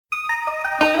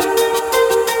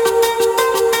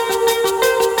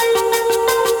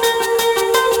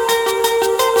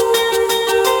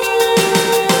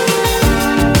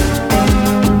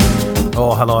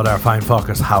Hello there, fine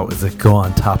fuckers. How is it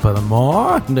going? Top of the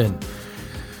morning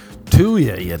to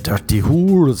you dirty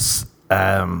whores.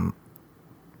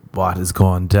 What is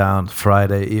going down?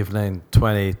 Friday evening,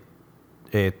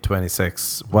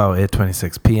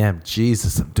 8:26 p.m.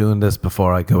 Jesus, I'm doing this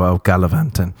before I go out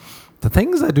gallivanting. The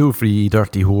things I do for you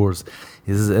dirty whores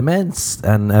is immense,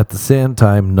 and at the same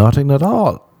time, nothing at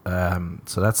all.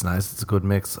 So that's nice. It's a good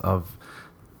mix of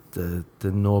the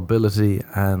nobility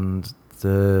and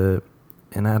the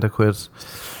inadequate.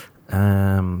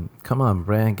 Come on,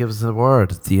 Brian, give us a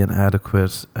word. The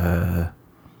inadequate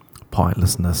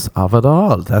pointlessness of it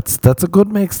all. That's a good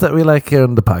mix that we like here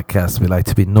in the podcast. We like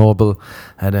to be noble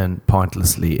and then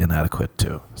pointlessly inadequate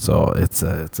too. So it's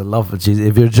a love.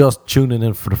 If you're just tuning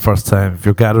in for the first time, if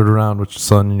you're gathered around with your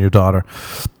son and your daughter,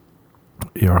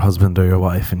 your husband or your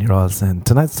wife, and you're all saying,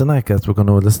 tonight's the night, guys, we're going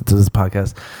to listen to this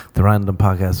podcast, the random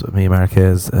podcast with me,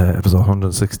 Marquez, episode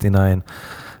 169.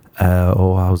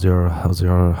 How's your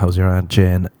Aunt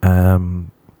Jane?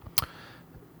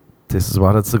 This is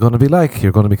what it's going to be like.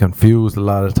 You're going to be confused a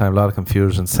lot of the time, a lot of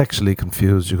confusion, sexually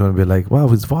confused. You're going to be like, wow,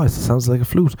 his voice, it sounds like a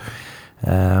flute.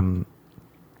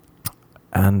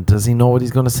 And does he know what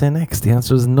he's going to say next? The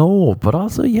answer is no, but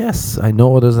also yes. I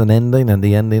know there's an ending, and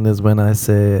the ending is when I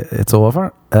say it's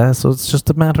over. So it's just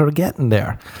a matter of getting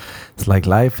there. It's like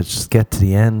life. It's just get to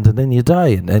the end, and then you die,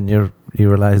 and then you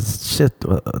realize, shit,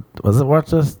 was it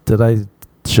worth it?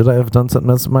 Should I have done something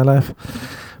else in my life?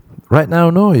 Right now,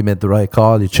 no, you made the right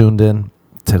call. You tuned in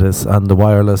to this on the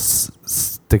wireless,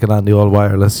 sticking on the old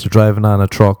wireless. You're driving on a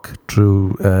truck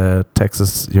through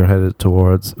Texas. You're headed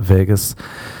towards Vegas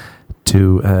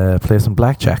to play some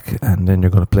blackjack, and then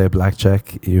you're going to play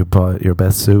blackjack. You buy your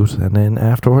best suit, and then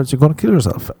afterwards you're going to kill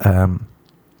yourself.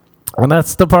 And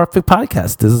that's the perfect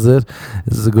podcast. This is it.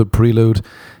 This is a good prelude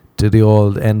to the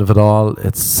old end of it all.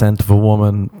 It's Scent of a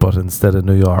Woman, but instead of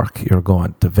New York, you're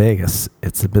going to Vegas.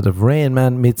 It's a bit of Rain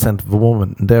Man meets Scent of a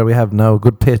Woman. And there we have now a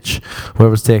good pitch.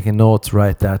 Whoever's taking notes,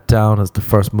 write that down as the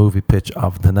first movie pitch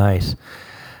of the night.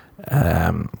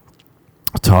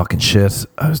 Talking shit.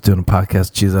 I was doing a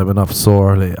podcast. Jeez, I've been up so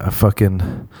early. I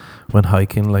fucking went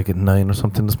hiking like at 9 or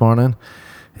something this morning.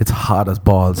 It's hot as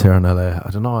balls here in LA. I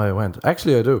don't know how I went.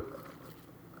 Actually, I do.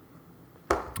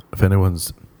 If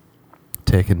anyone's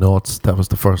taking notes, that was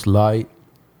the first lie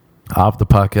of the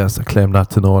podcast. I claimed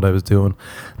not to know what I was doing,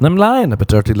 and I'm lying. I'm a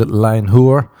dirty little lying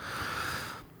whore.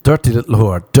 Dirty little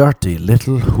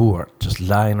whore, just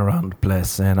lying around the place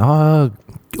saying, oh,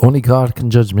 only God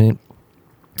can judge me.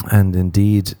 And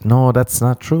indeed, no, that's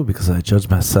not true, because I judge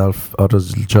myself.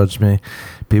 Others will judge me.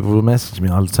 People will message me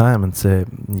all the time and say,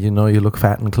 you know, you look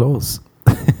fat in clothes.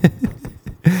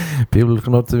 People will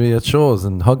come up to me at shows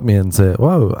and hug me and say,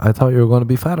 wow, I thought you were going to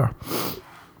be fatter.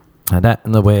 And that,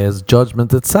 in a way, is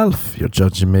judgment itself. You're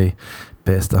judging me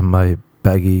based on my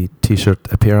baggy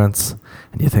t-shirt appearance,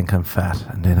 and you think I'm fat.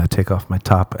 And then I take off my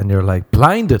top, and you're like,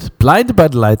 blinded by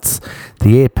the lights.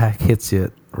 The 8-pack hits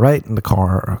you right in the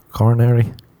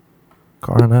coronary.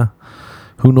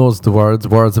 Who knows the words?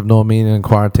 Words have no meaning in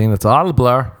quarantine. It's all a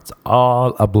blur.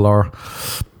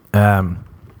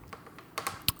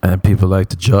 And people like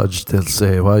to judge. They'll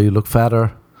say, well, you look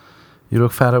fatter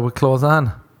with clothes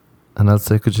on. And I'll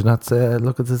say, could you not say,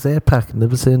 look at this 8-pack? And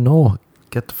they'll say, no,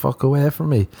 get the fuck away from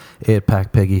me,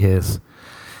 8-pack Peggy Hayes.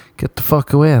 Get the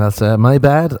fuck away. And I'll say, my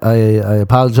bad. I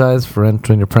apologize for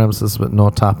entering your premises with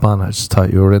no top on. I just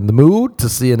thought you were in the mood to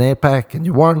see an 8-pack, and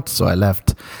you weren't, so I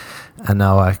left. And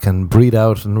now I can breathe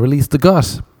out and release the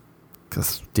gut.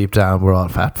 Because deep down, we're all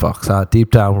fat fucks.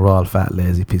 Deep down, we're all fat,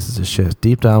 lazy pieces of shit.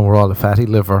 Deep down, we're all a fatty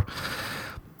liver,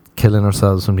 killing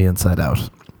ourselves from the inside out.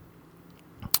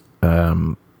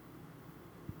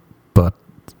 But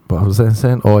what was I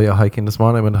saying? Oh, yeah, hiking this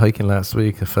morning. I went hiking last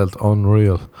week. I felt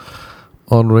unreal.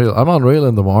 I'm unreal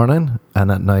in the morning,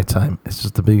 and at night time, it's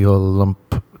just a big old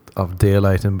lump of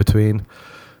daylight in between.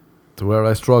 To where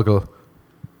I struggle,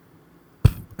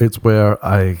 it's where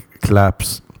I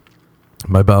collapse.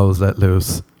 My bowels let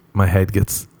loose, my head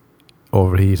gets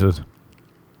overheated,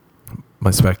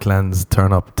 my sweat glands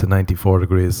turn up to 94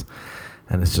 degrees,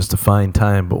 and it's just a fine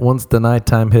time. But once the night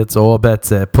time hits, I bet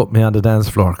say, put me on the dance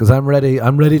floor, because I'm ready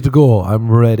to go. I'm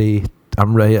ready. I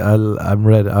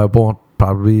won't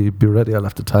probably be ready. I'll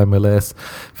have to tie my lace,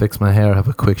 fix my hair, have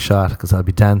a quick shot, because I'll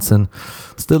be dancing.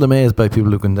 Still amazed by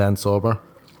people who can dance sober.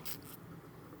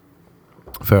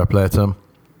 Fair play to them.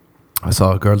 I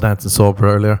saw a girl dancing sober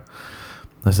earlier.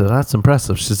 I said, that's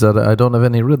impressive. She said, I don't have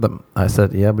any rhythm. I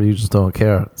said, yeah, but you just don't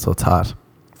care, so it's hot.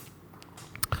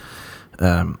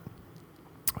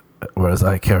 Whereas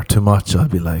I care too much. I'll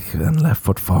be like, and left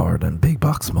foot forward, and big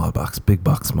box, small box, big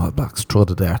box, small box, throw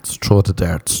the darts.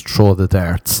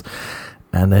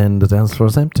 And then the dance floor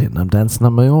is empty, and I'm dancing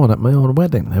on my own at my own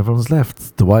wedding. Everyone's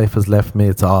left. The wife has left me.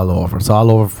 It's all over. It's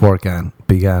all over before it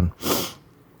began.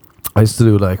 I used to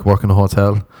do like work in a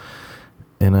hotel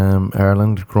in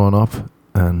Ireland growing up,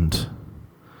 and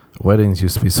weddings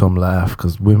used to be some laugh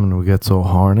because women would get so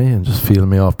horny and just feel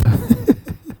me up.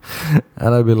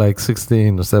 And I'd be like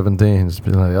 16 or 17, just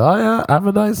be like, oh yeah, have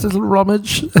a nice little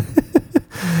rummage.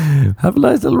 Have a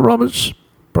nice little rummage.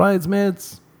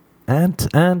 Bridesmaids, aunt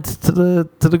to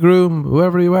the groom,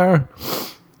 whoever you are.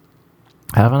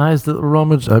 Have a nice little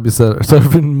rummage. I'd be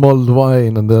serving mulled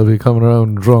wine, and they'll be coming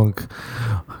around drunk.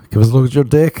 Give us a look at your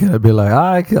dick. I'd be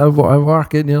like, I'm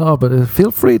working, but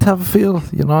feel free to have a feel.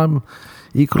 I'm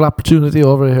equal opportunity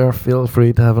over here. Feel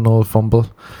free to have an old fumble,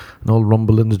 an old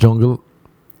rumble in the jungle.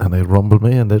 And they'd rumble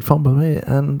me and they'd fumble me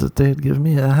and they'd give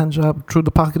me a hand job through the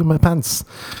pocket of my pants.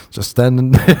 Just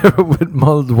standing there with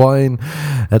mulled wine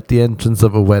at the entrance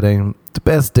of a wedding. The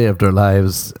best day of their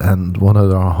lives. And one of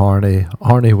their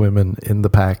horny women in the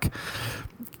pack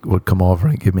would come over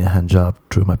and give me a hand job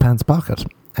through my pants pocket.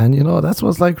 And that's what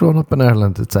it's like growing up in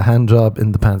Ireland. It's a hand job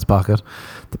in the pants pocket.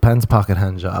 The pants pocket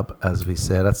hand job, as we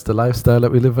say. That's the lifestyle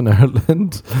that we live in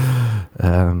Ireland.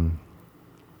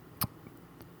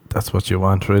 That's what you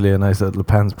want, really, a nice little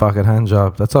pants pocket hand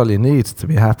job. That's all you need to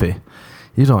be happy.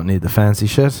 You don't need the fancy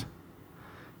shit.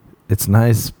 It's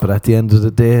nice, but at the end of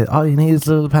the day, all you need is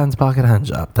a little pants pocket hand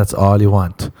job. That's all you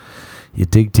want. You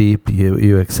dig deep,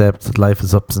 you accept that life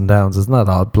is ups and downs. It's not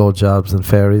all blowjobs and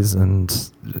fairies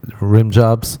and rim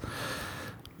jobs.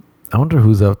 I wonder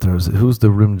who's out there. Who's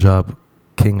the rim job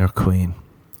king or queen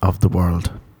of the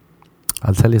world?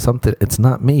 I'll tell you something, it's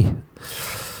not me.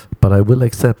 But I will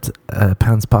accept a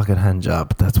pants pocket hand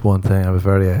job. That's one thing I'm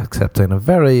very accepting.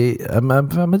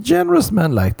 I'm a generous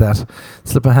man like that.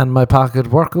 Slip a hand in my pocket,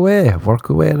 work away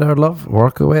there, love,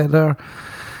 work away there.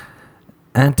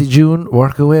 Auntie June,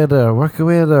 work away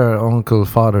there, Uncle,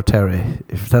 Father Terry.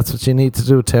 If that's what you need to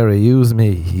do, Terry, use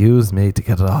me to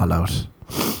get it all out.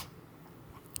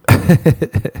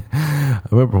 I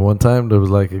remember one time there was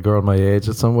like a girl my age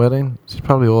at some wedding. She's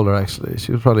probably older actually.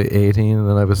 She was probably 18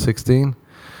 and I was 16.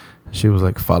 She was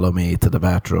like, follow me to the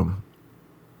bathroom.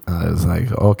 And I was like,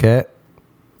 okay.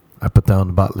 I put down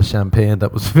a bottle of champagne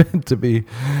that was meant to be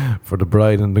for the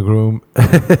bride and the groom.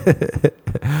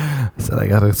 I said, I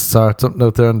got to start something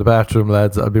out there in the bathroom,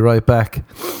 lads. I'll be right back.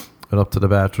 Went up to the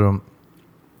bathroom,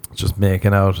 just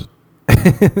making out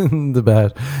in the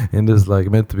bed, in this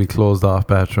like meant to be closed off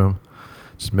bathroom.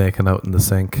 Just making out in the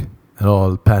sink. And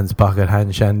all pants pocket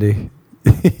hand shandy.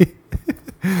 The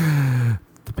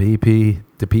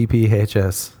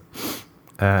PPHS.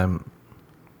 And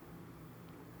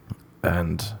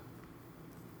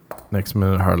next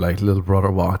minute her like little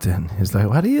brother walked in. He's like,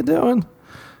 what are you doing?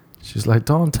 She's like,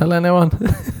 don't tell anyone.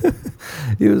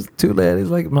 He was too late.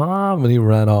 He's like, Mom, and he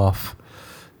ran off.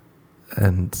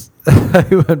 And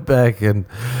I went back and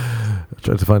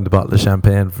tried to find a bottle of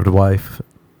champagne for the wife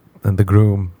and the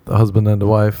groom, the husband and the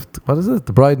wife. What is it?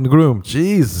 The bride and the groom.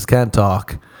 Jesus, can't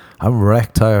talk. I'm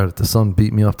wrecked tired. The sun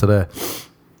beat me up today.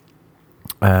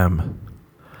 And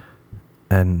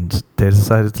they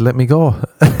decided to let me go.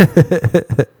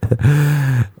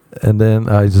 And then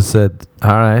I just said,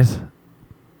 all right,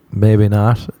 maybe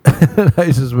not. And I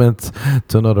just went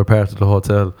to another part of the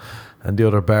hotel, and the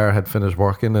other bar had finished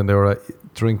working, and they were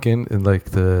drinking in like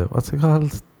the, what's it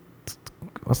called?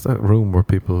 What's that room where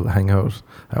people hang out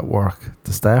at work?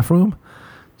 The staff room?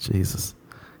 Jesus,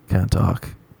 can't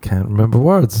talk. Can't remember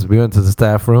words. We went to the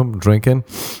staff room, drinking,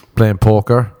 playing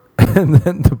poker, and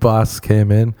then the boss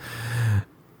came in,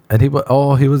 and he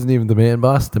wasn't even the main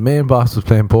boss. The main boss was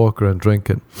playing poker and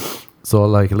drinking, so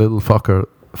like a little fucker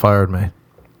fired me.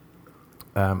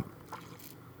 I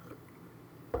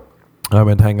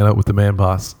went hanging out with the main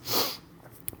boss,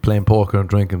 playing poker and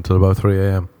drinking till about 3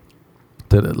 a.m.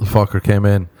 The little fucker came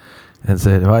in and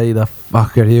said, why the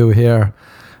fuck are you here?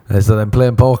 I said, I'm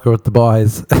playing poker with the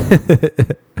boys.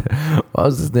 What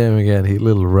was his name again? He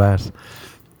little rat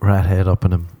head up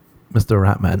in him. Mr.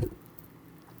 Ratman.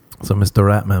 So Mr.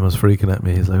 Ratman was freaking at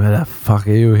me. He's like, why the fuck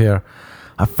are you here?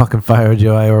 I fucking fired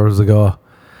you hours ago.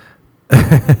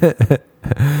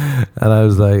 And I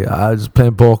was like, I was just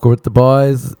playing poker with the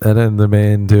boys. And then the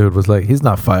main dude was like, he's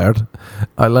not fired.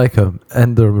 I like him.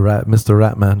 And the Mr.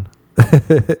 Ratman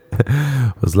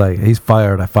was like, he's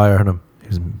fired. I fired him. He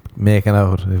was making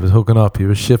out. He was hooking up. He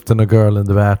was shifting a girl in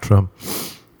the bathroom.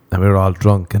 And we were all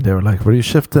drunk. And they were like, were you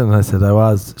shifting? And I said, I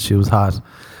was. She was hot.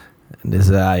 And they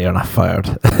said, you're not fired.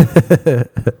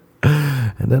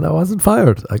 And then I wasn't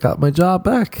fired. I got my job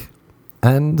back.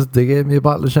 And they gave me a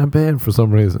bottle of champagne for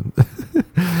some reason.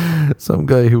 Some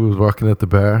guy who was working at the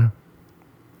bar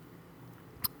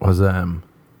was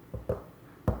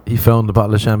he found a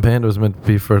bottle of champagne that was meant to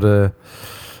be for the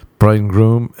bride and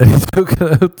groom, and he took it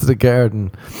out to the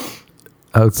garden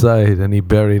outside and he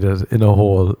buried it in a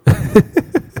hole.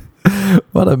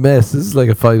 What a mess. This is like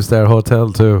a 5-star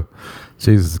hotel too.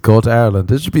 Jesus, go to Ireland.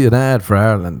 This should be an ad for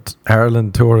Ireland.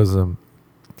 Ireland tourism.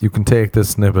 You can take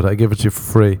this snippet. I give it to you for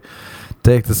free.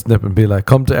 Take the snippet and be like,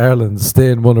 come to Ireland,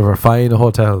 stay in one of our fine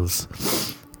hotels.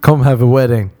 Come have a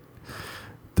wedding.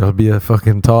 There'll be a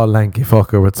fucking tall, lanky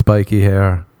fucker with spiky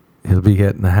hair. He'll be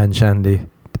getting a hand shandy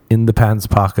in the pants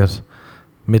pocket.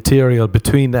 Material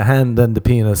between the hand and the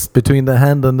penis. Between the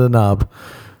hand and the knob.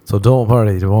 So don't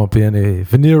worry, there won't be any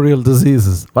venereal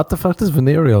diseases. What the fuck does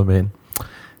venereal mean?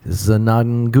 This is a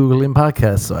non-Googling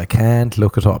podcast, so I can't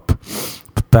look it up.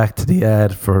 But back to the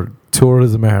ad for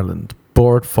Tourism Ireland.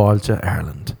 Bord Fáilte,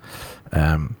 Ireland.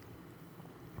 And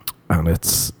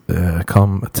it's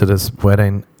come to this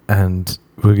wedding and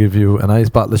we'll give you a nice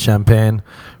bottle of champagne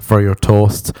for your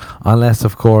toast, unless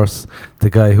of course the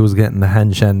guy who's getting the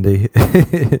hand shandy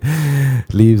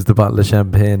leaves the bottle of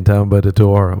champagne down by the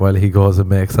door while he goes and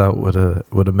makes out with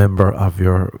a member of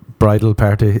your bridal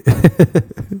party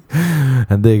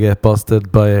and they get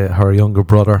busted by her younger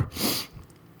brother.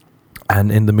 And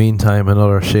in the meantime,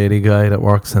 another shady guy that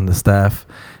works in the staff,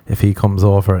 if he comes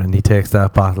over and he takes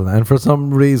that bottle and for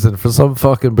some reason, for some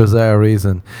fucking bizarre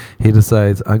reason, he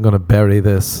decides, I'm going to bury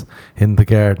this in the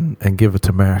garden and give it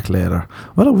to Mark later.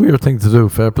 What a weird thing to do.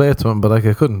 Fair play to him, but like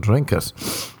I couldn't drink it.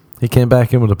 He came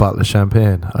back in with a bottle of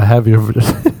champagne. I have your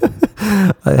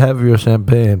I have your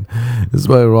champagne. This is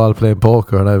why we were all playing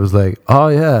poker and I was like, oh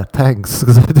yeah, thanks,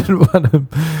 because I didn't want him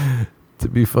to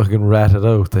be fucking ratted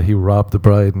out that he robbed the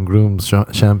bride and groom's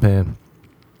champagne.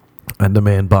 And the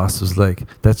main boss was like,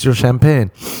 that's your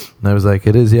champagne? And I was like,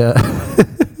 it is, yeah.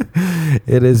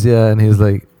 It is, yeah. And he was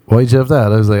like, why'd you have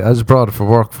that? I was like, I just brought it for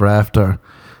work for after.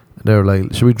 And they were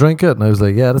like, should we drink it? And I was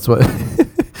like, yeah, that's why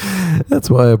that's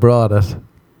why I brought it.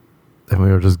 And we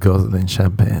were just guzzling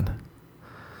champagne.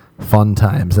 Fun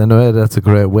times. Anyway, that's a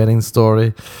great wedding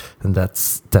story. And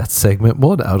that's segment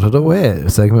 1 out of the way.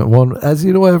 Segment 1, as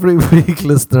you know, every week,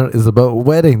 listener, is about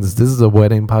weddings. This is a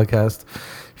wedding podcast.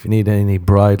 If you need any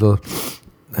bridal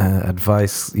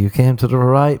advice, you came to the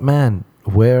right man.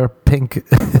 Wear pink.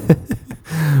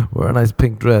 Wear a nice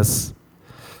pink dress.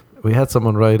 We had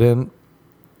someone write in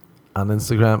on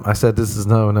Instagram. I said this is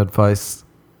now an advice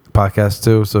podcast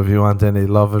too. So if you want any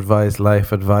love advice,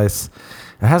 life advice,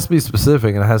 it has to be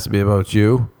specific and it has to be about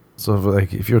you. So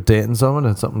if you're dating someone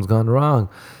and something's gone wrong,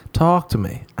 talk to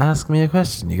me. Ask me a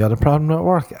question. You got a problem at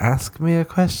work? Ask me a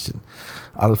question.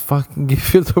 I'll fucking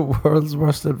give you the world's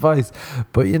worst advice.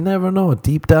 But you never know.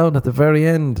 Deep down at the very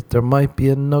end, there might be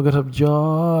a nugget of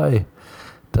joy.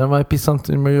 There might be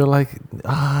something where you're like,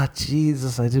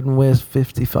 Jesus, I didn't waste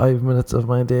 55 minutes of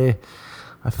my day.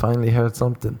 I finally heard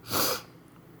something.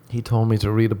 He told me to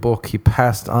read a book. He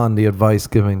passed on the advice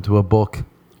given to a book.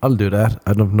 I'll do that.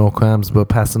 I don't have no qualms about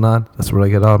passing on. That's where I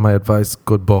get all my advice.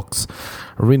 Good books.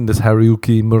 I'm reading this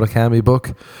Haruki Murakami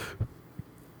book,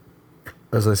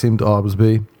 as I seem to always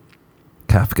be.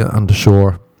 Kafka on the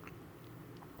Shore.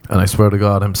 And I swear to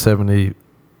God, I'm 75.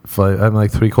 I'm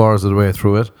like 3/4 of the way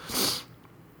through it.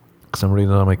 Because I'm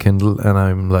reading it on my Kindle. And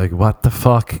I'm like, what the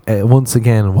fuck? Once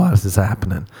again, what is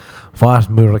happening? What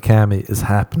Murakami is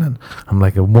happening? I'm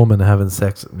like a woman having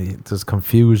sex with me. There's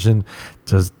confusion.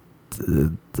 There's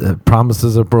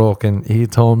promises are broken. He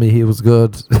told me he was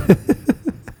good.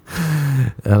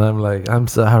 And I'm like, I'm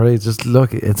sorry, just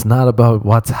look, it's not about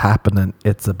what's happening,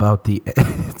 it's about the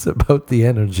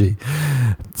energy.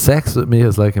 Sex with me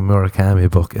is like a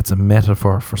Murakami book. It's a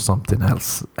metaphor for something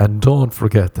else, and don't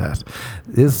forget that.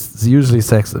 This usually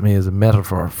sex with me is a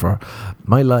metaphor for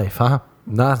my life,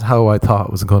 not how I thought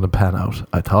it was going to pan out.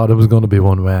 I thought it was going to be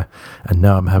one way, and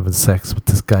now I'm having sex with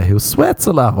this guy who sweats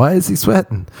a lot. Why is he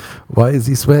sweating?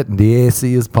 The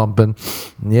AC is pumping,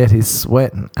 and yet he's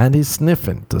sweating and he's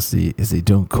sniffing. Is he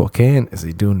doing cocaine? Is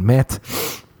he doing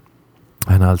meth?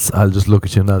 And I'll just look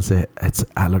at you and I'll say, it's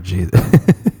allergies.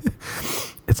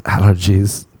 It's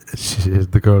allergies.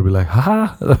 The girl will be like,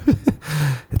 ha.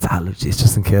 It's allergies,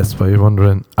 just in case why you're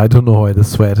wondering. I don't know why the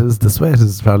sweat is. The sweat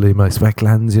is probably my sweat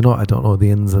glands, I don't know the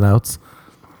ins and outs.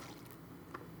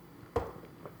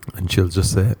 And she'll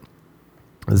just say,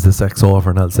 is the sex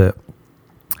over? And I'll say,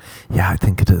 yeah, I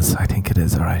think it is,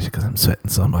 alright, because I'm sweating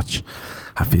so much.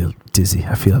 I feel dizzy,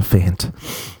 I feel faint.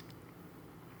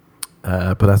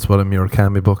 But that's what a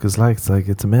Murakami book is like. It's like,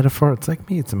 it's a metaphor. It's like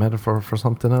me, it's a metaphor for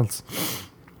something else.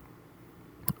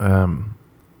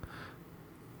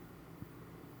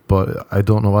 But I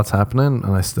don't know what's happening,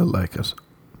 and I still like it.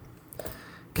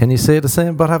 Can you say the same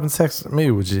about having sex with me?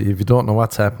 Would you, if you don't know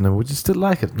what's happening, would you still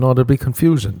like it? No, there'll be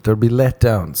confusion. There'll be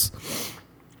letdowns.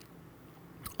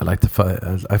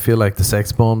 I feel like the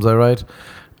sex poems I write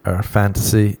are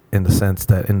fantasy in the sense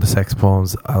that in the sex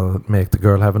poems I'll make the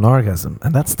girl have an orgasm,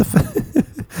 and that's the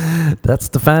that's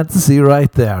the fantasy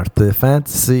right there. The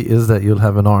fantasy is that you'll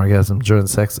have an orgasm during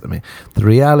sex with me. The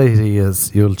reality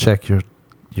is you'll check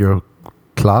your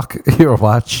clock, your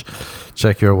watch,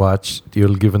 check your watch.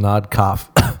 You'll give an odd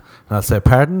cough. I'll say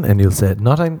pardon, and you'll say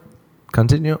nothing.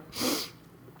 Continue.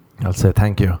 I'll say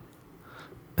thank you,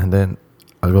 and then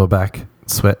I'll go back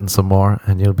sweating some more,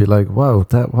 and you'll be like, wow,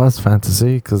 that was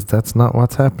fantasy, because that's not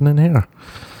what's happening here.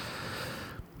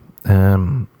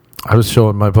 I was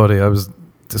showing my buddy,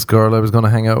 this girl I was going to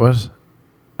hang out with,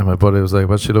 and my buddy was like,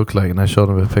 what'd she look like? And I showed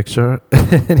him a picture,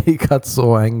 and he got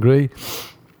so angry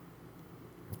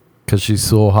because she's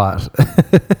so hot.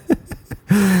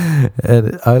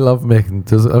 And I love I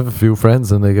have a few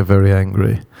friends and they get very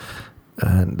angry,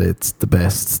 and it's the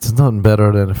best. There's nothing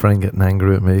better than a friend getting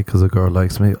angry at me because a girl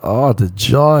likes me. Oh, the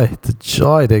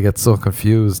joy, they get so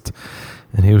confused.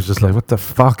 And he was just like, what the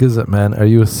fuck is it, man? Are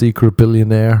you a secret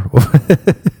billionaire?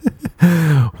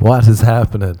 What is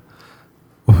happening?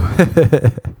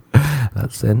 I'll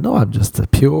say, no, I'm just a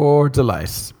pure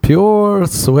delight, pure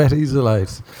sweaty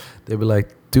delight. They'd be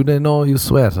like, do they know you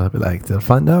sweat? I'd be like, they'll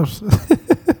find out.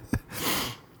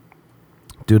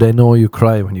 Do they know you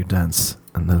cry when you dance?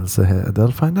 And they'll say,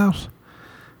 they'll find out.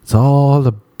 It's all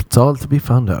to be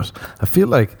found out. I feel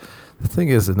like the thing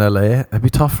is, in LA, it'd be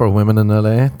tough for women in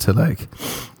LA to like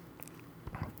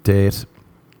date.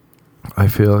 I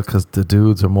feel, because the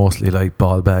dudes are mostly like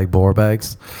ball bag, bore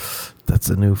bags. That's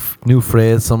a new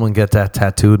phrase. Someone get that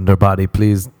tattooed in their body.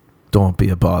 Please don't be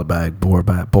a ball bag, bore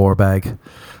bag.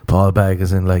 Ball bag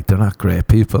is in like they're not great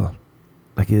people.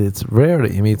 Like, it's rare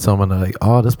that you meet someone that like,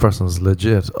 oh, this person's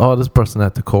legit. Oh, this person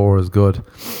at the core is good.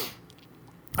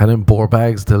 And then bore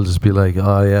bags, they'll just be like,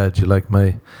 oh yeah, do you like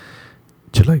my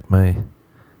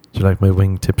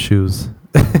wingtip shoes?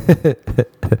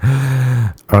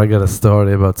 Or I got a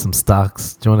story about some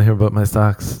stocks. Do you want to hear about my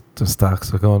stocks? The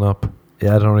stocks are going up.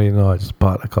 Yeah, I don't really know. I just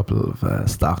bought a couple of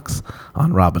stocks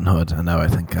on Robinhood, and now I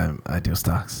think I do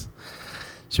stocks.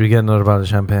 Should we get another bottle of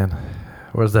champagne?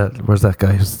 Where's that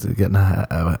guy who's getting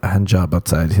a hand job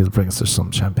outside? He'll bring us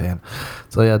some champagne.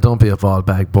 So yeah, don't be a ball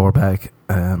bag, bore bag.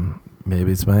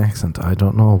 Maybe it's my accent. I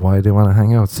don't know. Why do you want to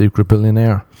hang out? Secret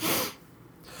billionaire.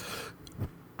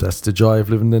 That's the joy of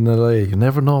living in LA. You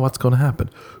never know what's going to happen.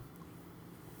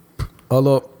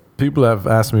 Although people have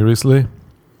asked me recently,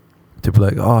 to be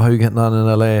like, oh, how are you getting on in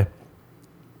LA?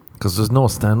 Because there's no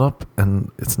stand-up, and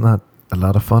it's not a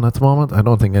lot of fun at the moment. I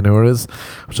don't think anywhere is,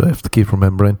 which I have to keep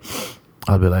remembering.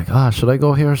 I'll be like, should I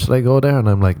go here? Should I go there? And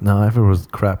I'm like, no, everywhere's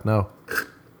crap now.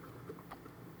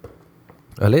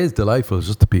 LA is delightful. It's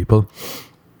just the people.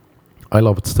 I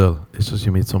love it still. It's just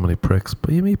you meet so many pricks.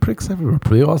 But you meet pricks everywhere.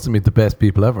 But you also meet the best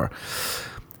people ever.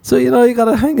 So, you got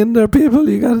to hang in there, people.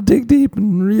 You got to dig deep.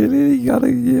 And really, you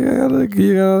gotta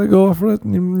go for it.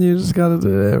 And you just got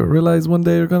to realize one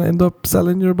day you're going to end up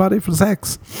selling your body for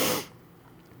sex.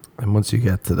 And once you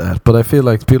get to that, but I feel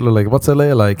like people are like, what's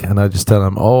LA like? And I just tell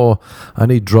them, I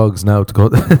need drugs now to go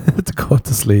to go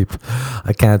to sleep.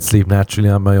 I can't sleep naturally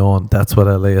on my own. That's what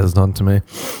LA has done to me.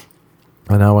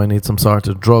 And now I need some sort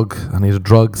of drug. I need a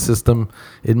drug system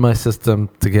in my system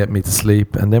to get me to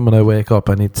sleep. And then when I wake up,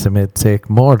 I need to take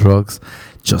more drugs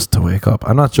just to wake up.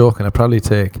 I'm not joking. I probably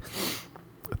take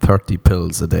 30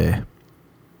 pills a day.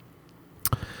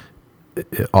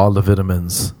 All the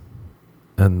vitamins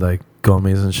and like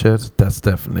gummies and shit. That's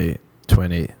definitely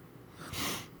 20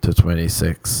 to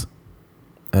 26.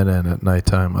 And then at night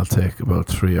time I'll take about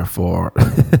 3 or 4.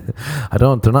 They're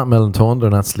not melatonin, they're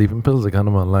not sleeping pills. I got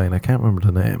them online. I can't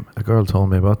remember the name. A girl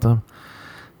told me about them,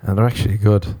 and they're actually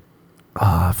good.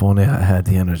 If only I had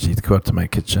the energy to go out to my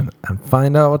kitchen and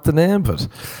find out what the name of it.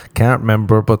 Can't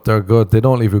remember, but they're good. They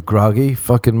don't leave you groggy.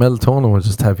 Fucking melatonin will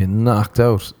just have you knocked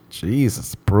out.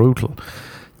 Jesus, brutal.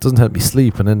 Doesn't help me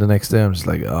sleep, and then the next day I'm just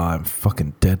like, I'm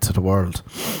fucking dead to the world.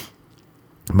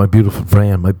 My beautiful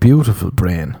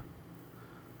brain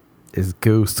is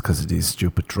goosed because of these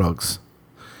stupid drugs.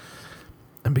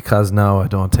 And because now I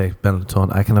don't take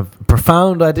melatonin, I can have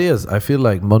profound ideas. I feel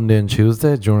like Monday and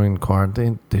Tuesday during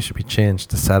quarantine, they should be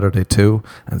changed to Saturday 2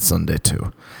 and Sunday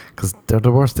 2, because they're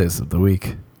the worst days of the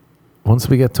week. Once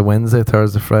we get to Wednesday,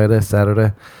 Thursday, Friday,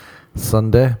 Saturday,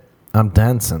 Sunday, I'm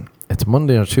dancing. It's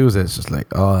Monday or Tuesday, it's just like,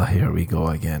 here we go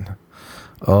again.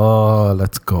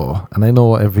 Let's go. And I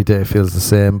know every day feels the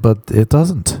same, but it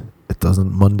doesn't. It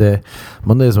doesn't. Monday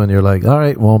is when you're like, all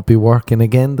right, won't be working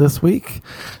again this week.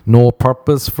 No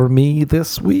purpose for me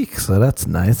this week. So that's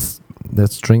nice.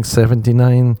 Let's drink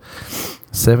 79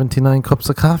 cups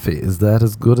of coffee. Is that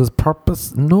as good as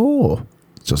purpose? No.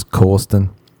 Just coasting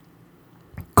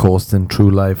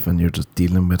through life, and you're just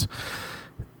dealing with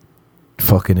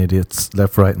fucking idiots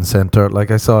left, right and centre.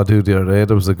 Like I saw a dude the other day,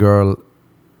 there was a girl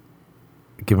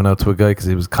giving out to a guy because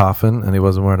he was coughing and he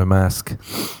wasn't wearing a mask,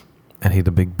 and he had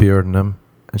a big beard in him,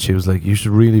 and she was like, you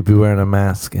should really be wearing a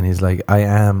mask. And he's like, I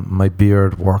am, my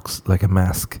beard works like a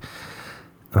mask.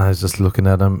 And I was just looking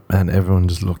at him, and everyone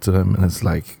just looked at him, and it's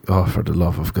like, oh, for the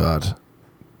love of God,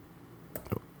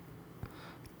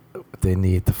 they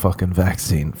need the fucking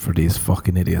vaccine for these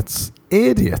fucking idiots.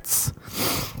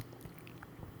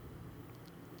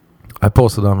 I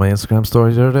posted on my Instagram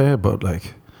story the other day about,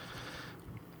 like,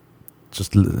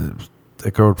 just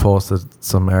a girl posted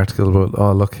some article about,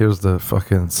 oh, look, here's the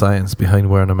fucking science behind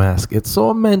wearing a mask. It's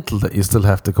so mental that you still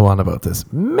have to go on about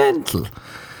this. Mental.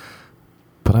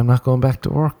 But I'm not going back to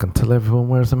work until everyone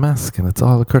wears a mask, and it's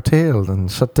all curtailed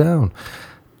and shut down.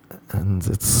 And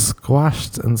it's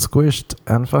squashed and squished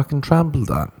and fucking trampled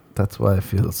on. That's why I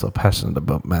feel so passionate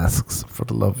about masks, for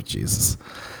the love of Jesus.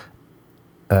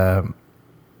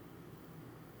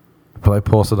 But I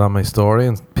posted on my story,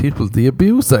 and people, the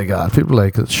abuse I got, people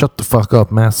like, shut the fuck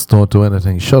up, masks don't do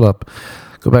anything, shut up,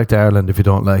 go back to Ireland if you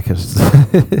don't like it.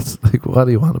 It's like, what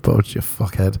do you want about, you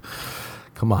fuckhead?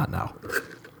 Come on now.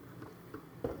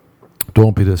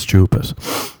 Don't be this stupid.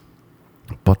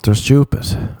 But they're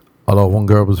stupid. Although one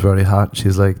girl was very hot,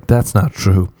 she's like, that's not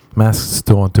true, masks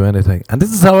don't do anything. And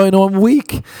this is how I know I'm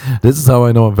weak. This is how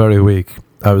I know I'm very weak.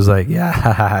 I was like,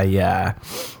 yeah.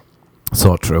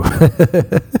 So true.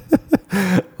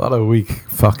 What a weak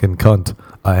fucking cunt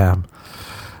I am.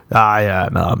 Yeah,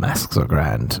 no, masks are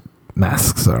grand.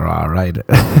 Masks are alright.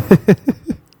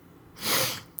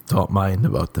 Don't mind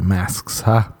about the masks,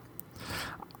 huh?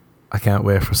 I can't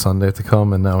wait for Sunday to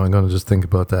come, and now I'm going to just think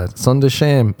about that. Sunday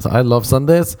shame. I love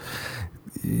Sundays.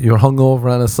 You're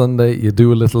hungover on a Sunday, you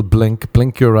do a little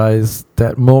blink your eyes,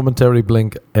 that momentary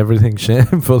blink, everything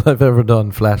shameful I've ever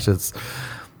done flashes.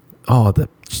 Oh, the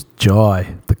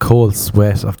joy, the cold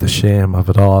sweat of the shame of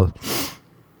it all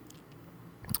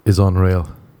is unreal.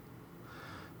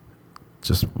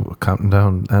 Just counting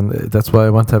down, and that's why I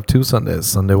want to have 2 Sundays.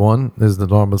 Sunday 1 is the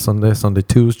normal Sunday, Sunday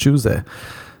 2 is Tuesday.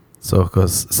 So,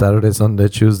 because Saturday, Sunday,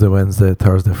 Tuesday, Wednesday,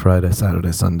 Thursday, Friday,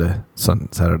 Saturday, Sunday,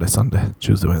 Saturday, Sunday,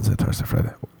 Tuesday, Wednesday, Thursday,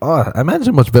 Friday. Oh,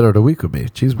 imagine much better the week would be.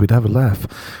 Jeez, we'd have a laugh.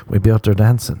 We'd be out there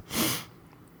dancing.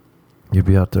 You'd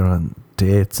be out there on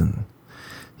dates, and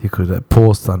you could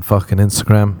post on fucking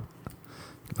Instagram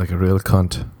like a real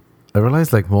cunt. I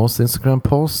realize, like, most Instagram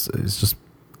posts is just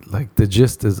like, the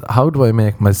gist is, how do I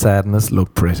make my sadness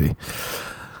look pretty?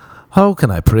 How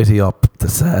can I pretty up the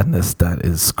sadness that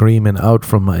is screaming out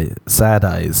from my sad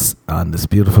eyes on this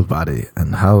beautiful body?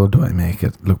 And how do I make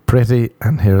it look pretty?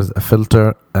 And here's a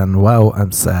filter, and wow,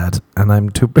 I'm sad, and I'm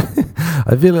too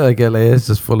I feel like LA is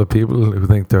just full of people who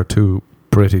think they're too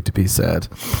pretty to be sad.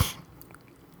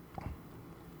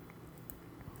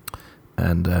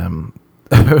 And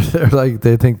they're like,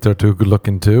 they think they're too good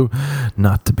looking too,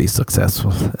 not to be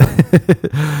successful.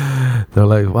 They're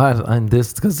like, what? I'm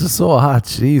this, because they're so hot.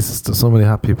 Jesus, there's so many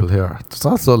hot people here. There's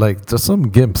also, like, there's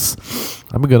some gimps.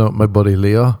 I'm going out with my buddy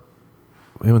Leo.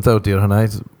 We went out the other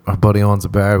night. Our buddy owns a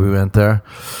bar. We went there,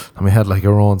 and we had like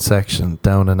our own section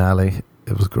down an alley.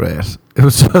 It was great. It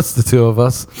was just the 2 of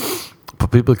us,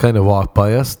 but people kind of walked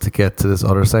by us to get to this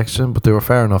other section, but they were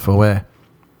far enough away.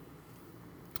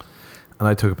 And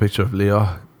I took a picture of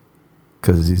Leo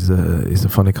because he's a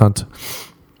funny cunt.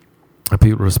 And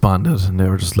people responded, and they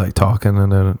were just like talking,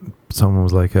 and then someone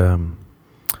was like,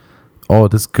 oh,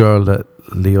 this girl that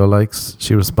Leo likes,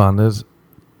 she responded.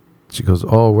 She goes,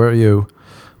 oh, where are you?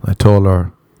 And I told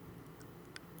her,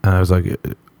 and I was like,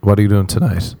 what are you doing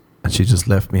tonight? And she just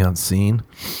left me on scene.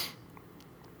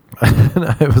 And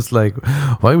I was like,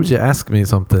 why would you ask me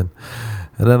something?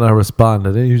 And then I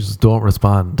responded, and you just don't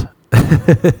respond.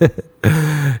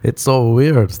 It's so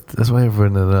weird. That's why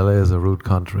everyone in LA is a rude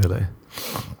cunt, really.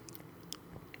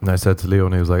 And I said to Leo,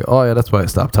 and he was like, oh yeah, that's why I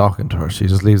stopped talking to her. She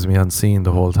just leaves me unseen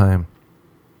the whole time.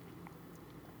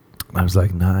 I was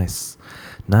like, nice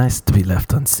to be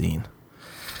left unseen.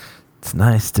 It's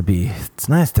nice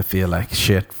to feel like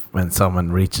shit when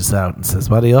someone reaches out and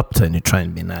says, what are you up to? And you're trying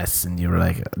to be nice, and you're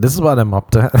like, this is what I'm up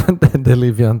to. And then they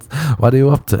leave you on, what are you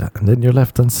up to? And then you're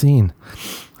left unseen.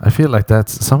 I feel like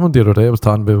that's, someone the other day was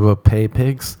talking about pay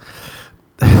pigs.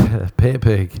 Pay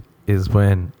pig is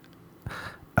when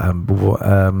a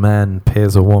man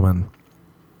pays a woman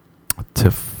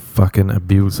to fucking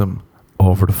abuse him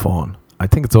over the phone. I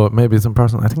think maybe it's in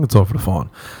person. I think it's over the phone.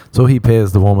 So he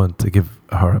pays the woman to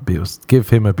give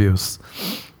him abuse,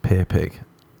 pay pig.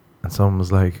 And someone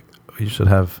was like, you should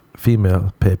have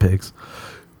female pay pigs.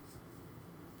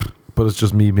 But it's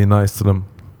just me being nice to them.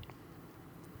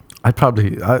 I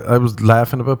was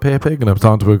laughing about pay pig, and I was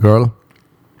talking to a girl,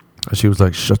 and she was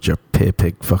like, shut your pay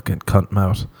pig fucking cunt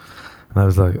mouth. And I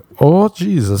was like, oh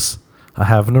Jesus, I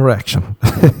have an erection.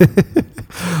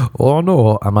 Oh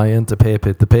no, am I into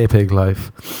the pay pig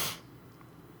life?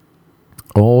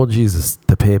 Oh Jesus,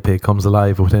 the pay pig comes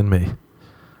alive within me.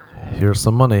 Here's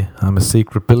some money. I'm a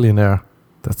secret billionaire.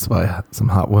 That's why some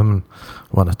hot women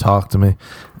want to talk to me,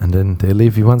 and then they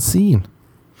leave you unseen.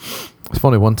 It's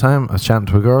funny, one time I was chatting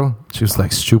to a girl. She was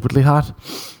like stupidly hot,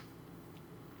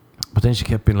 but then she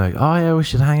kept being like, oh yeah, we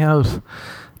should hang out.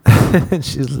 And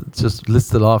she just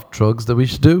listed off drugs that we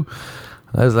should do.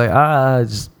 And I was like,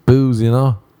 just booze, you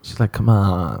know. She's like, come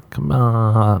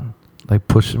on, like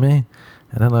pushing me.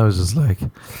 And then I was just like,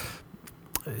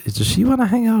 does she want to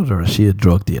hang out, or is she a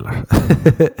drug dealer?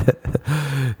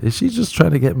 Is she just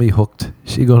trying to get me hooked?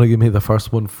 Is she going to give me the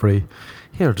first one free?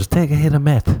 Here, just take a hit of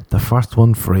meth, the first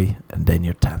one free, and then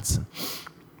you're dancing.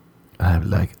 And I'm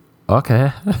like,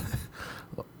 okay.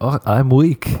 Oh, I'm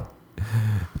weak.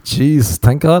 Jeez,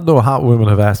 thank God no hot women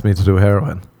have asked me to do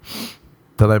heroin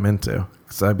that I'm into.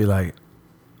 So I'd be like,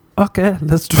 okay,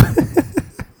 let's try.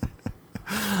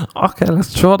 Okay,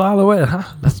 let's throw it all away, huh?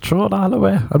 Let's throw it all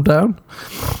away. I'm down.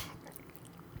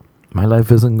 My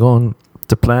life isn't going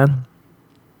to plan.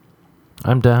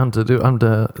 I'm down.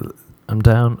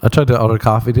 I tried to order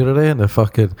coffee the other day, and it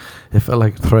felt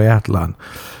like a triathlon.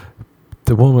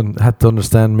 The woman had to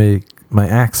understand my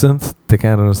accent. They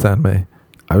can't understand me.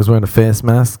 I was wearing a face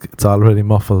mask. It's already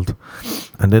muffled.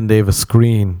 And then they have a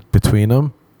screen between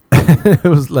them. It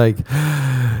was like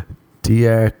the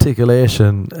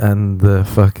articulation and the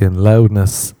fucking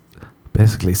loudness,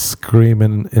 basically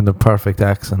screaming in the perfect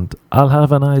accent, I'll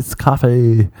have a nice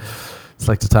coffee. It's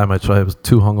like the time I was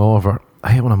too hungover.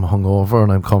 I hate when I'm hungover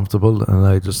and I'm comfortable and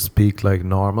I just speak like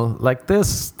normal. Like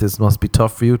this. This must be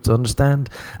tough for you to understand,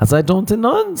 as I don't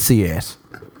enunciate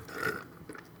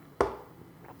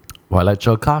while I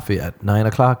chug coffee at 9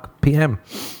 o'clock p.m.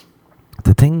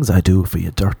 The things I do for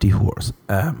you dirty whores.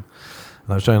 And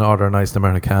I was trying to order a nice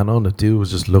Americano, and the dude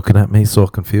was just looking at me so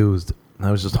confused. And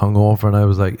I was just hungover, and I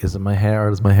was like, is it my hair?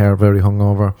 Is my hair very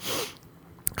hungover?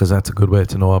 Because that's a good way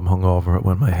to know I'm hungover,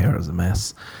 when my hair is a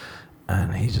mess.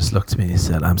 And he just looked at me and he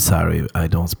said, I'm sorry, I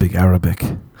don't speak Arabic.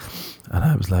 And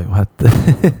I was like, what?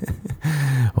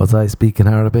 Was I speaking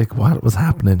Arabic? What was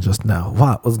happening just now?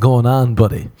 What was going on,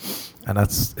 buddy? And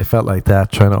it felt like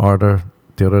that, trying to order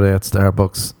the other day at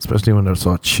Starbucks, especially when they're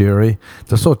so cheery.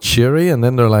 They're so cheery, and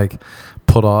then they're like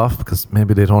put off because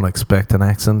maybe they don't expect an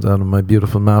accent out of my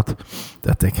beautiful mouth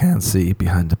that they can't see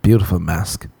behind the beautiful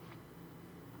mask.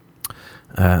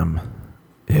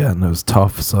 Yeah, and it was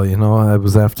tough. So, I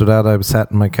was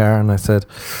sat in my car and I said,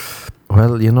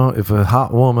 well, if a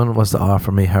hot woman was to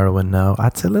offer me heroin now,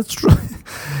 I'd say, let's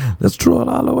throw it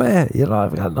all away.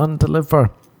 I've got nothing to live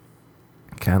for.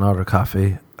 I can't order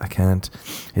coffee. I can't.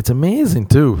 It's amazing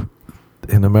too.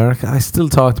 In America, I still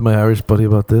talk to my Irish buddy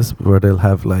about this, where they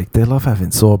love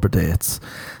having sober dates.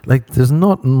 Like, there's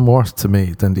nothing worse to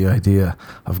me than the idea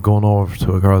of going over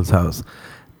to a girl's house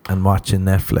and watching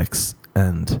Netflix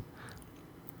and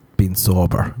being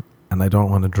sober. And I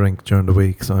don't want to drink during the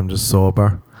week, so I'm just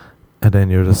sober. And then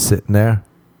you're just sitting there,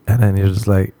 and then you're just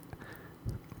like,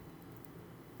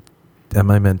 am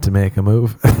I meant to make a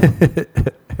move?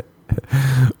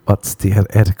 What's the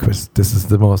etiquette? This is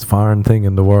the most foreign thing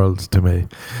in the world to me.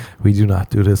 We do not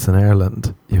do this in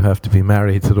Ireland. You have to be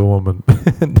married to the woman,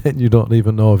 and then you don't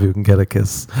even know if you can get a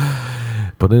kiss.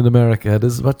 But in America,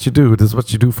 this is what you do. This is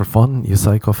what you do for fun, you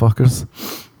psycho fuckers.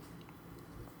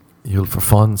 You'll for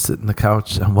fun sit on the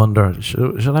couch and wonder,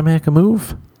 should I make a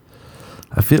move?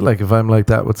 I feel like if I'm like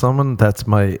that with someone, that's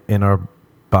my inner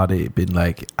body being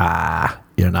like,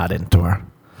 you're not into her.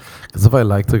 Because if I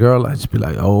liked a girl, I'd just be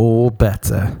like, oh,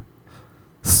 Betsy.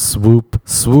 Swoop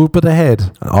at the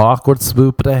head. An awkward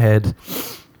swoop at the head.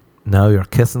 Now you're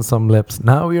kissing some lips.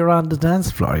 Now you're on the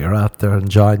dance floor. You're out there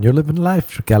enjoying. You're living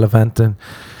life. You're gallivanting.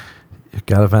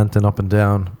 Up and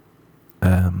down.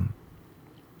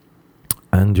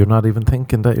 And you're not even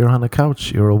thinking that you're on a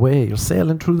couch. You're away. You're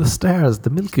sailing through the stars, the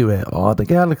Milky Way, the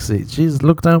galaxy. Jeez,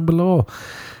 look down below.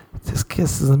 This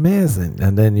kiss is amazing.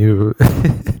 And then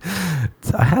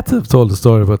I had to have told the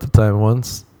story about the time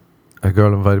once a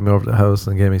girl invited me over to the house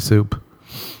and gave me soup.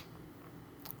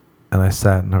 And I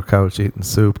sat on her couch eating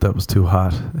soup that was too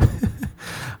hot.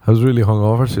 I was really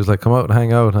hungover. She was like, come out and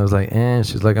hang out. And I was like,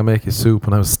 She's like, I'll make you soup.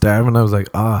 And I was starving. I was like,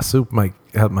 soup might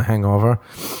help my hangover.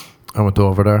 I went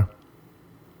over there.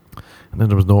 And then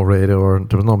there was no radio or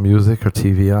there was no music or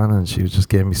TV on. And she just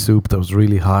gave me soup that was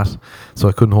really hot. So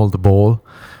I couldn't hold the bowl.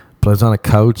 But I was on a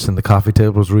couch and the coffee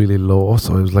table was really low.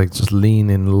 So I was like just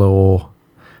leaning low.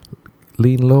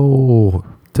 Lean low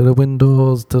to the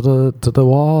windows, to the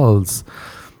walls.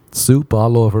 Soup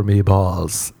all over me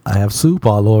balls. I have soup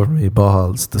all over me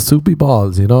balls. The soupy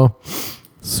balls, you know?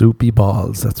 Soupy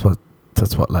balls. That's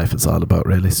what life is all about,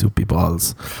 really. Soupy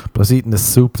balls. But I was eating this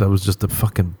soup that was just a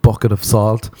fucking bucket of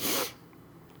salt.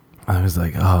 I was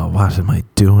like, what am I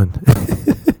doing?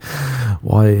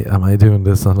 Why am I doing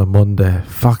this on a Monday?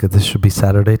 Fuck it, this should be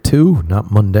Saturday too,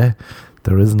 not Monday.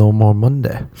 There is no more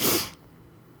Monday.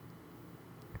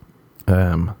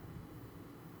 And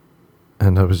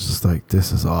I was just like,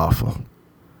 this is awful.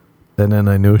 And then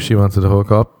I knew she wanted to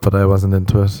hook up, but I wasn't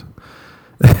into it.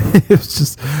 It was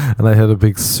just, and I had a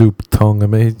big soup tongue. I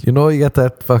mean, you know, you get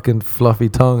that fucking fluffy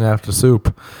tongue after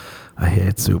soup. I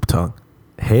hate soup tongue.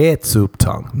 Hate soup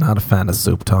tongue. Not a fan of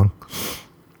soup tongue.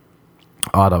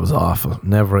 Oh, that was awful.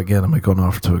 Never again am I going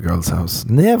off to a girl's house.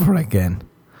 Never again.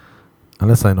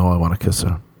 Unless I know I want to kiss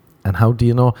her. And how do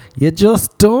you know? You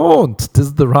just don't. This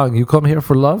is the wrong. You come here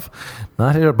for love?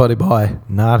 Not here, buddy boy.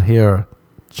 Not here,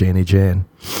 Janie Jane.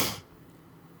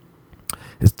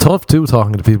 It's tough too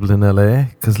talking to people in LA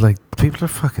because like people are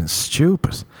fucking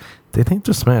stupid. They think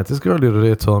they're smart. This girl the other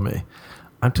day told me,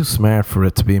 I'm too smart for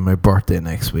it to be my birthday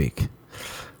next week.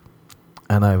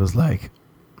 And I was like,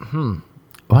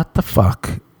 what the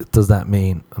fuck does that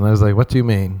mean? And I was like, what do you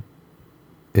mean?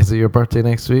 Is it your birthday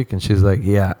next week? And she's like,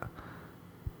 yeah.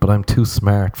 But I'm too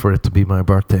smart for it to be my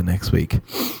birthday next week.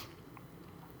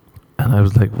 And I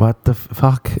was like, what the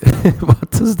fuck?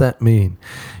 What does that mean?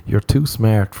 You're too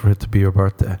smart for it to be your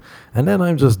birthday. And then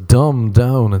I'm just dumbed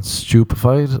down and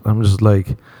stupefied. I'm just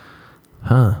like,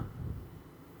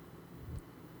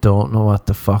 don't know what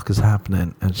the fuck is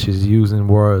happening. And she's using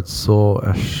words so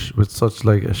with such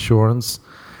like assurance,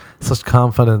 such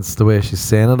confidence the way she's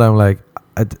saying it. I'm like,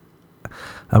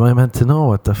 am I meant to know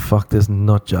what the fuck this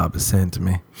nut job is saying to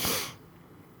me?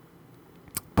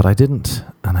 But I didn't,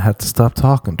 and I had to stop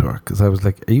talking to her because I was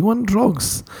like, are you on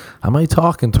drugs? Am I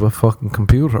talking to a fucking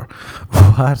computer?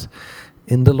 What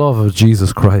in the love of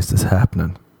Jesus Christ is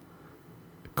happening?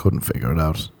 Couldn't figure it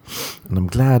out. And I'm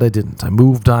glad I didn't. I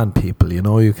moved on, people. You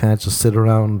know, you can't just sit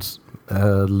around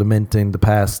lamenting the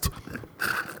past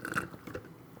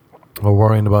or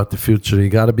worrying about the future. You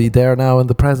got to be there now in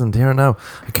the present, here now.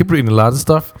 I keep reading a lot of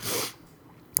stuff.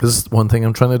 This is one thing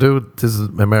I'm trying to do. This is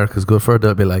America's good for it.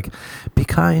 They'll be like, be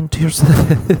kind to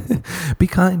yourself. Be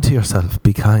kind to yourself.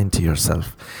 Be kind to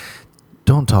yourself.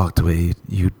 Don't talk the way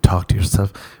you talk to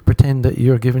yourself. Pretend that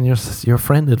you're giving your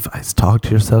friend advice. Talk to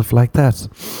yourself like that.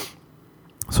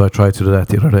 So I tried to do that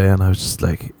the other day, and I was just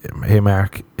like, hey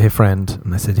Mark, hey friend.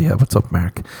 And I said, yeah, what's up,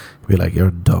 Mark? He'd be like, you're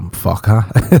a dumb fuck, huh?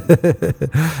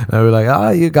 And I'd be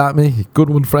like, you got me. Good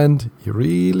one, friend. You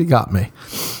really got me.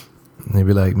 And he'd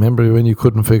be like, remember when you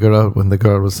couldn't figure out when the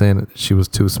girl was saying she was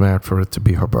too smart for it to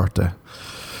be her birthday?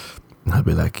 And I'd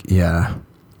be like, yeah,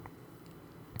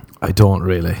 I don't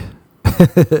really.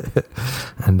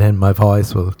 And then my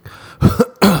voice will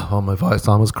my voice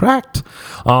almost cracked.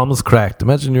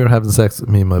 Imagine you're having sex with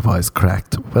me and my voice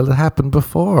cracked. Well, it happened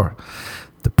before.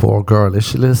 The poor girl, is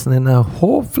she listening now?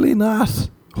 Hopefully not.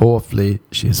 Hopefully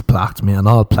she's blocked me on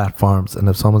all platforms. And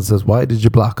if someone says, why did you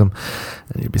block him?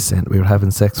 And you'd be saying, we were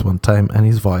having sex one time and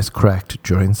his voice cracked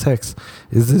during sex.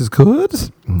 Is this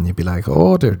good? And you'd be like,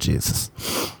 oh dear Jesus.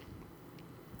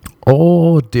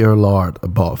 Oh dear Lord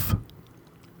above.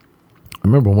 I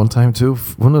remember one time too,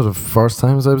 one of the first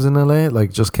times I was in LA,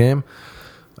 like just came,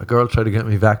 a girl tried to get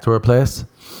me back to her place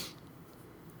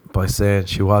by saying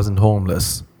she wasn't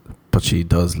homeless, but she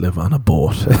does live on a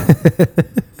boat.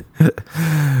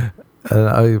 And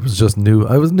I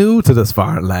was new to this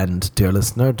foreign land, dear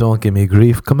listener. Don't give me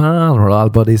grief. Come on, we're all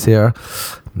buddies here.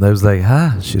 And I was like,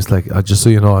 she's like, just so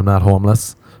you know, I'm not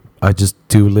homeless. I just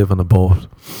do live on a boat.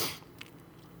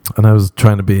 And I was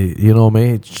trying to be, you know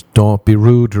me, don't be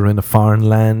rude, you're in a foreign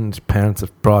land, parents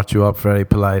have brought you up very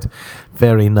polite,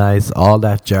 very nice, all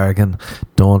that jargon.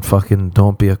 Don't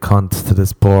be a cunt to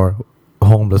this poor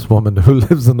homeless woman who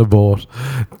lives in a boat,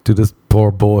 to this poor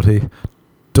boatie.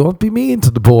 Don't be mean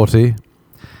to the boatie.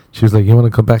 She was like, you want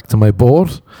to come back to my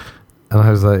boat? And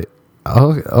I was like,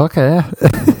 oh, okay.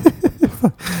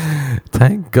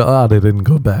 Thank God I didn't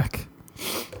go back.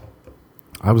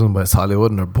 I was in West Hollywood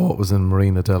and her boat was in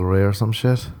Marina Del Rey or some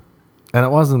shit. And it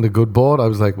wasn't a good boat. I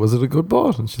was like, was it a good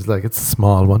boat? And she's like, it's a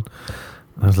small one.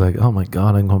 I was like, oh my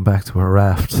God, I'm going back to a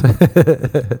raft.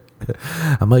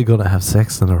 Am I going to have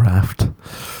sex in a raft?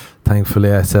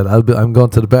 Thankfully, I said, I'm going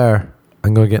to the bar.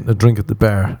 I'm going to get a drink at the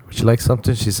bar. Would you like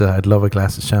something? She said, I'd love a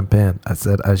glass of champagne. I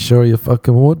said, I sure you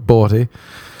fucking would, Borty.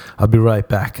 I'll be right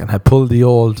back. And I pulled the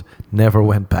old never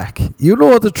went back. You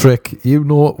know the trick. You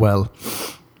know it well.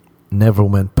 Never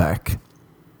went back.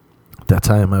 That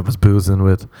time I was boozing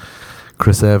with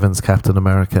Chris Evans, Captain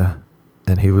America,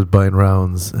 and he was buying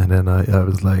rounds. And then I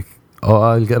was like, oh,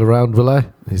 I'll get a round, will I?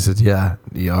 He said, yeah.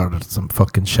 He ordered some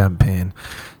fucking champagne.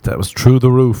 That was through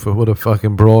the roof. It would have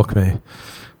fucking broke me.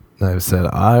 And I said,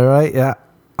 all right, yeah,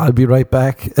 I'll be right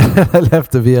back. I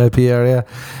left the VIP area.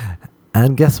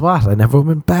 And guess what? I never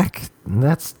went back. And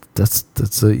that's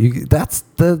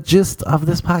the gist of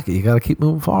this packet. You got to keep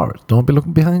moving forward. Don't be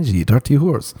looking behind you dirty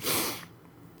whores.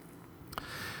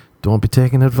 Don't be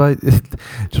taking advice. Do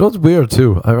you know what's weird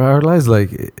too? I realize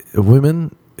like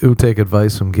women who take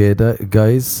advice from gay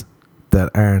guys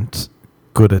that aren't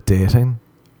good at dating.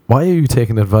 Why are you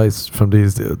taking advice from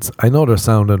these dudes? I know they're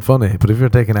sounding funny, but if you're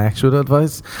taking actual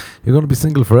advice, you're going to be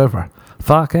single forever.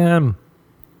 Fuck him.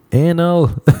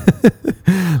 Anal.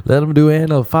 Let him do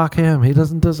anal. Fuck him. He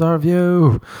doesn't deserve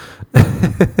you.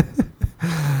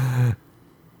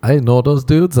 I know those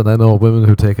dudes, and I know women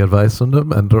who take advice from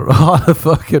them, and they're all a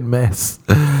fucking mess.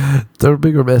 They're a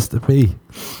bigger mess than me.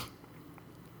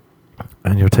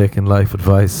 And you're taking life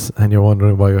advice, and you're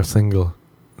wondering why you're single,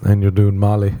 and you're doing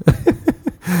Molly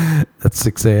at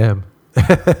 6 a.m.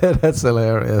 That's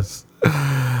hilarious.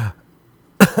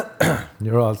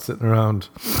 You're all sitting around.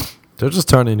 They're just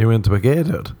turning you into a gay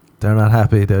dude. They're not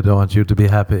happy. They don't want you to be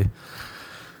happy.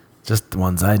 Just the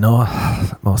ones I know.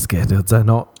 Most gay dudes I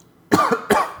know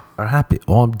are happy.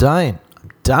 Oh, I'm dying. I'm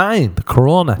dying. The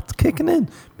corona, it's kicking in.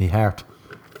 Me heart.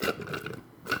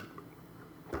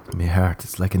 Me heart.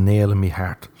 It's like a nail in me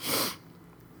heart.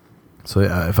 So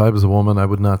yeah, if I was a woman, I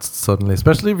would not suddenly,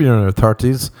 especially if you're in your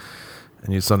 30s,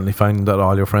 and you suddenly find that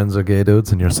all your friends are gay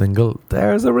dudes and you're single,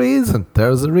 there's a reason.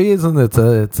 There's a reason.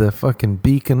 It's a fucking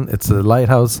beacon. It's a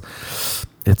lighthouse.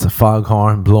 It's a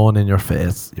foghorn blowing in your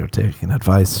face. You're taking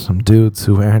advice from dudes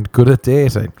who aren't good at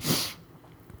dating.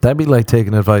 That'd be like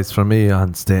taking advice from me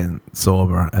on staying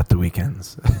sober at the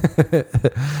weekends.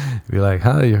 Be like,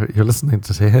 hi, you're listening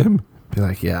to him? Be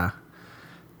like, yeah.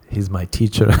 He's my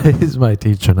teacher. He's my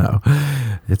teacher now.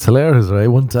 It's hilarious, right?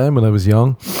 One time when I was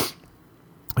young,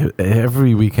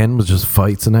 every weekend was just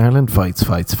fights in Ireland. Fights,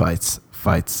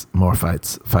 more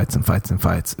fights.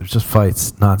 It was just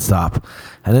fights non-stop.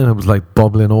 And then it was like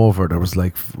bubbling over. There was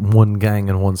like one gang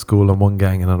in one school and one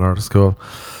gang in another school.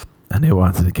 And they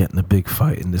wanted to get in a big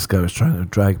fight. And this guy was trying to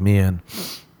drag me in.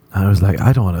 And I was like,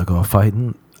 I don't want to go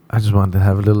fighting. I just wanted to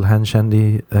have a little hand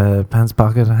shandy, pants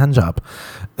pocket hand job.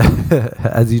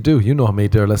 As you do. You know me,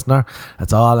 dear listener.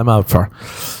 That's all I'm out for.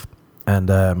 And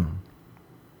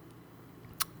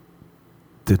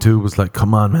the dude was like,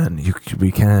 come on, man,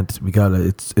 we can't, we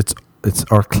gotta, it's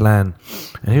our clan.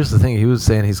 And here's the thing, he was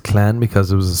saying his clan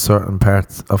because it was a certain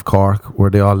part of Cork where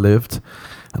they all lived,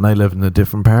 and I lived in a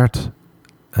different part.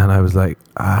 And I was like,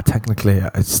 technically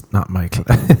it's not my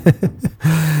clan.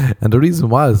 And the reason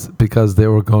was because they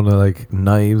were gonna, like,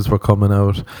 knives were coming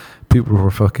out, people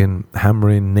were fucking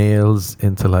hammering nails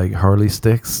into like hurley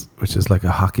sticks, which is like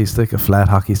a hockey stick, a flat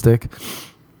hockey stick.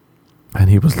 And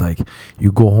he was like,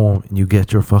 you go home and you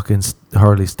get your fucking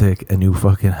hurley stick and you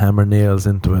fucking hammer nails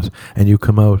into it, and you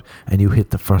come out and you hit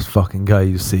the first fucking guy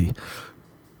you see.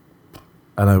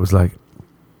 And I was like,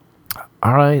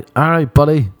 all right,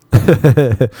 buddy.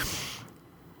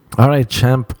 All right,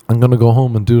 champ, I'm going to go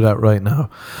home and do that right now.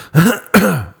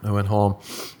 I went home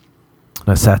and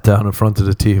I sat down in front of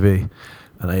the TV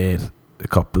and I ate a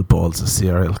couple bowls of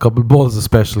cereal, a couple bowls of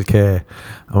Special K.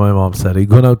 And my mom said, are you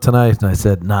going out tonight? And I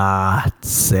said, nah, it's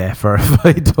safer if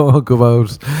I don't go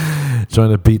out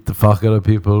trying to beat the fuck out of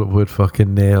people with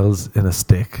fucking nails in a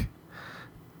stick.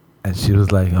 And she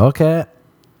was like, okay,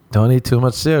 don't eat too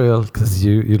much cereal because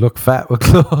you look fat with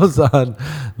clothes on.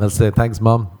 And I'll say, thanks,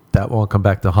 Mom. That won't come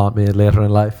back to haunt me later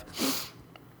in life.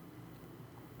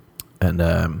 And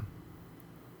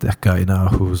that guy now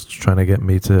who was trying to get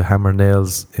me to hammer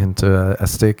nails into a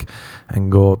stick and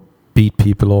go beat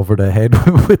people over the head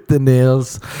with the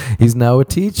nails, he's now a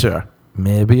teacher,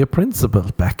 maybe a principal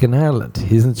back in Ireland.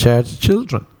 He's in charge of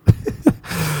children.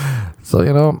 So,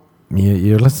 you know,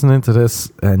 you're listening to this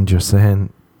and you're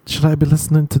saying, should I be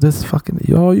listening to this fucking...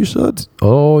 Oh, you should.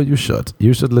 Oh, you should.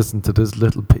 You should listen to this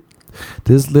little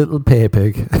pay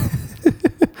pig.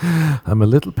 I'm a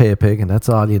little pay pig, and that's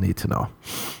all you need to know.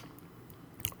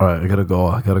 All right, I gotta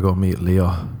go meet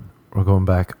Leo. We're going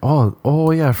back.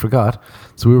 Oh yeah, I forgot.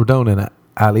 So we were down in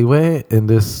alleyway in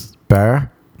this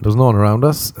bar. There's no one around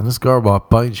us, and this girl walked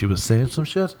by and she was saying some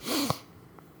shit.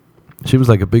 She was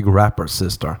like a big rapper's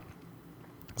sister.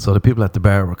 So the people at the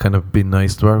bar were kind of being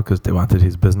nice to her because they wanted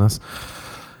his business.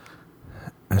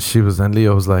 And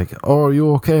Leo was like, "Oh, are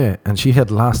you okay?" And she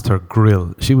had lost her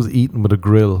grill. She was eating with a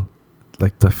grill,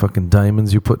 like the fucking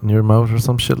diamonds you put in your mouth or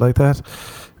some shit like that.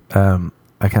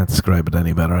 I can't describe it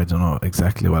any better. I don't know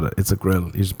exactly what it's a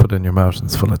grill. You just put it in your mouth and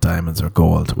it's full of diamonds or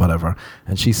gold, whatever.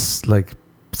 And she's like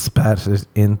spat it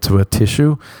into a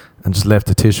tissue and just left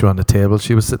the tissue on the table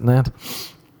she was sitting at.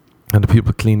 And the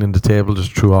people cleaning the table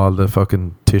just threw all the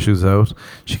fucking tissues out.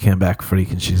 She came back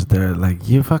freaking. She's there like,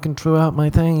 "You fucking threw out my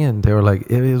thing." And they were like,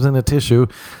 "It was in a tissue.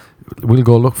 We'll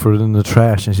go look for it in the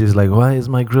trash." And she's like, "Why is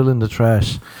my grill in the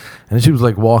trash?" And she was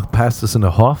like walking past us in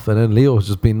a huff. And then Leo was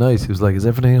just being nice. He was like, "Is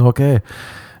everything okay?"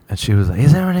 And she was like,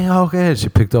 "Is everything okay?" And she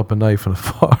picked up a knife and a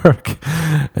fork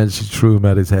and she threw him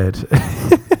at his head.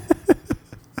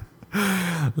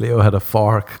 Leo had a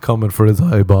fork coming for his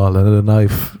eyeball and a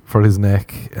knife for his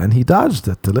neck, and he dodged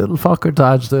it. The little fucker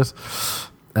dodged it.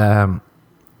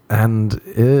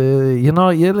 You know,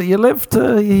 you live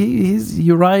to,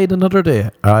 you ride another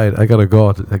day. All right, I gotta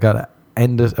go. I gotta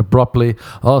end it abruptly.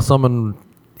 Oh, someone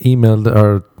emailed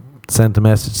or sent a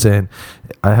message saying,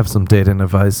 "I have some dating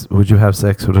advice. Would you have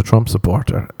sex with a Trump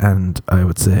supporter?" And I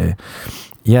would say,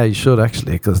 yeah, you should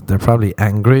actually, because they're probably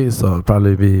angry, so it'll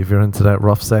probably be, if you're into that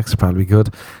rough sex, probably good.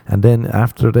 And then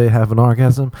after they have an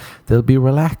orgasm, they'll be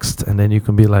relaxed, and then you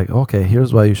can be like, okay,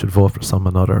 here's why you should vote for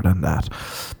someone other than that.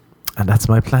 And that's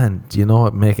my plan. You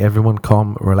know, make everyone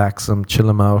come, relax them, chill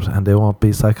them out, and they won't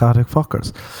be psychotic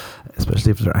fuckers,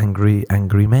 especially if they're angry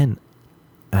men.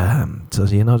 So,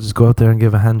 you know, just go out there and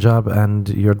give a hand job, and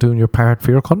you're doing your part for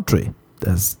your country.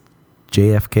 As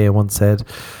JFK once said,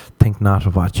 think not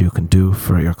of what you can do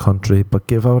for your country, but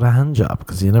give out a hand job,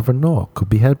 because you never know. Could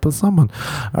be helping someone.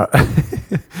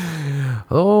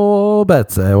 Oh,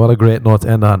 Betsy, what a great note to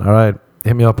end on. All right,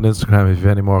 hit me up on Instagram if you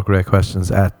have any more great questions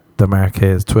at the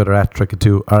Marquez, Twitter at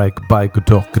Tricky2. All right, goodbye, good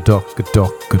talk. Go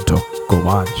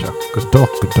on, sure. Good talk.